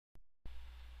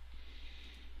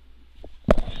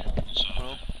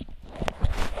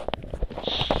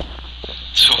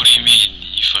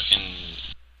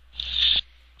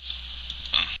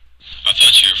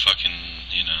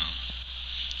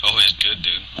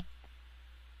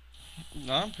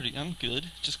No, I'm good.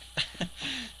 Just,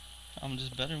 I'm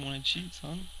just better when I cheat,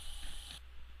 son.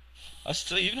 I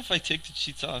still, even if I take the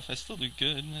cheats off, I still do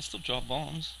good. I still drop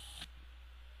bombs.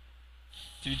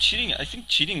 Dude, cheating, I think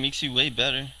cheating makes you way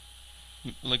better.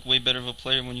 Like, way better of a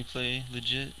player when you play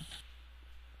legit.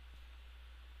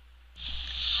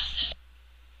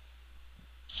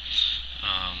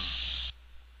 Um,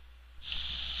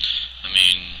 I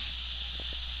mean,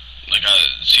 like,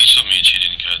 see, told me you cheated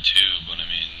in COD 2, but I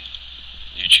mean,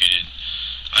 you cheated.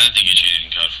 I didn't think you cheated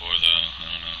in COD 4, though. I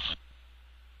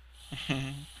don't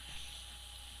know.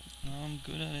 No, I'm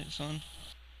good at it, son.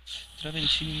 Dude, I've been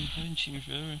cheating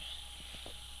forever.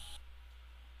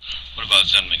 What about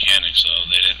Zen Mechanics, though?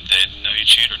 They didn't know you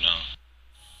cheat or no?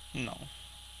 No.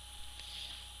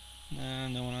 Nah,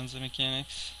 no one on the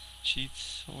mechanics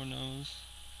cheats or knows.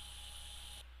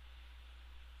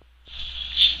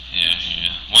 Yeah,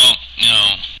 yeah. Well,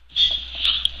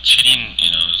 cheating,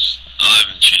 I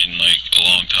haven't cheated in like a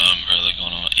long time, probably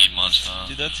going on 8 months now.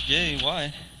 Dude, that's gay.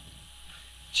 Why?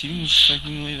 Cheating's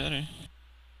fucking way better.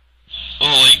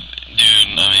 Well, like,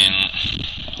 dude, I mean,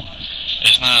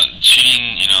 it's not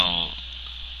cheating,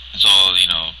 it's all,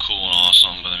 cool and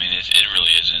awesome, but I mean, it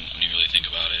really isn't when you really think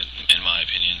about it, in my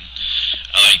opinion.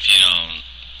 I like to,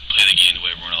 play the game the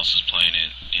way everyone else is playing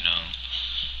it,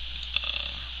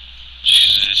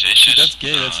 just 'cause it's Dude, that's just,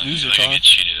 gay. That's I loser feel like I talk. get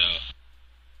cheated out.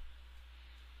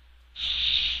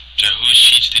 So whose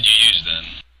cheats did you use then?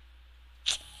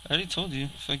 I already told you.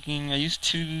 Fucking, I used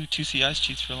two CI's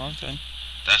cheats for a long time.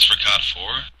 That's for COD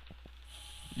 4?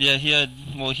 Yeah, he had.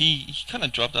 Well, he kind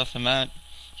of dropped off the mat.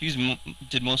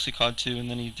 Did mostly COD 2, and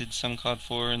then he did some COD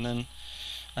 4, and then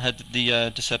I had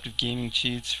the deceptive gaming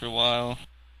cheats for a while,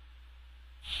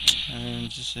 and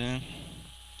just Who,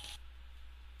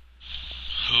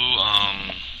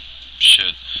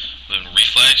 shit,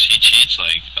 Reflex, he cheats,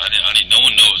 like, no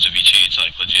one knows if he cheats,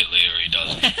 like, legitly, or he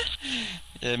doesn't.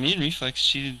 yeah, me and Reflex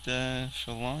cheated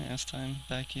for a long ass time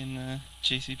back in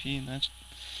JCP and that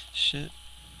shit.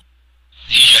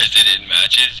 You guys did it in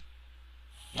matches?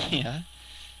 Yeah.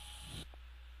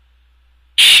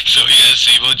 So he has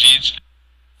SIBO cheats?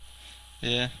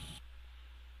 Yeah.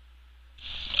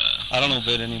 I don't know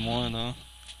about it anymore though.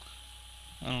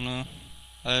 I don't know.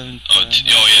 I haven't.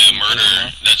 Yeah,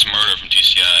 Murder. That's Murder from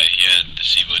TCI. He had the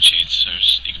SIBO cheats.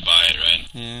 You can buy it, right?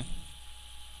 Yeah.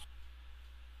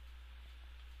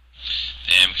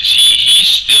 Damn, because he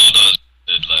still does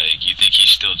it. Like, you think he's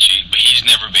still cheating, but he's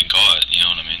never been caught, you know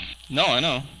what I mean? No, I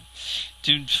know.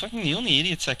 Dude, fucking the only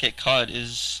idiots that get caught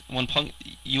is when punk.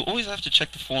 You always have to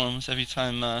check the forums every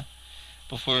time,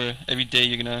 before every day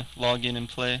you're gonna log in and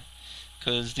play.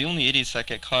 Because the only idiots that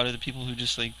get caught are the people who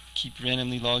just like keep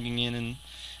randomly logging in and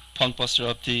punk buster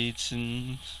updates,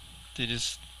 and they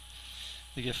just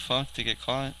they get fucked. They get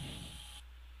caught.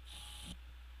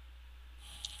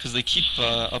 Because they keep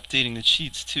updating the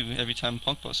cheats too every time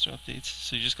punk buster updates.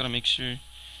 So you just gotta make sure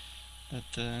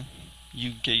that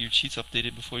you get your cheats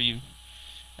updated before you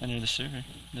enter the server.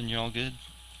 Then you're all good.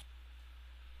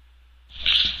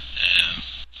 Yeah.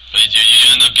 But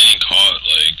you end up getting caught,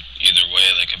 like, either way,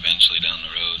 like, eventually down the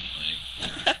road.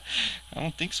 Like, I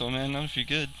don't think so, man. Not if you're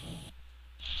good.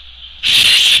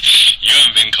 you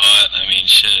haven't been caught. I mean,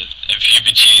 shit. If you've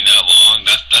been cheating that long,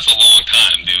 that's a long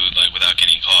time, dude. Like, without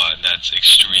getting caught, that's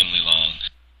extremely long.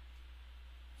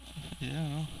 Yeah,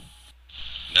 well,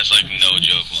 That's like no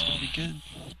joke it's gonna long. be good.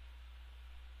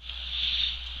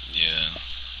 Yeah,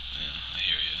 I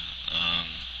hear you.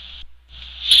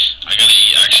 I gotta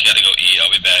eat. I actually gotta go eat.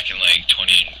 I'll be back in like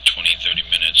 20, 30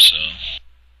 minutes. So.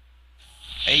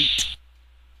 8.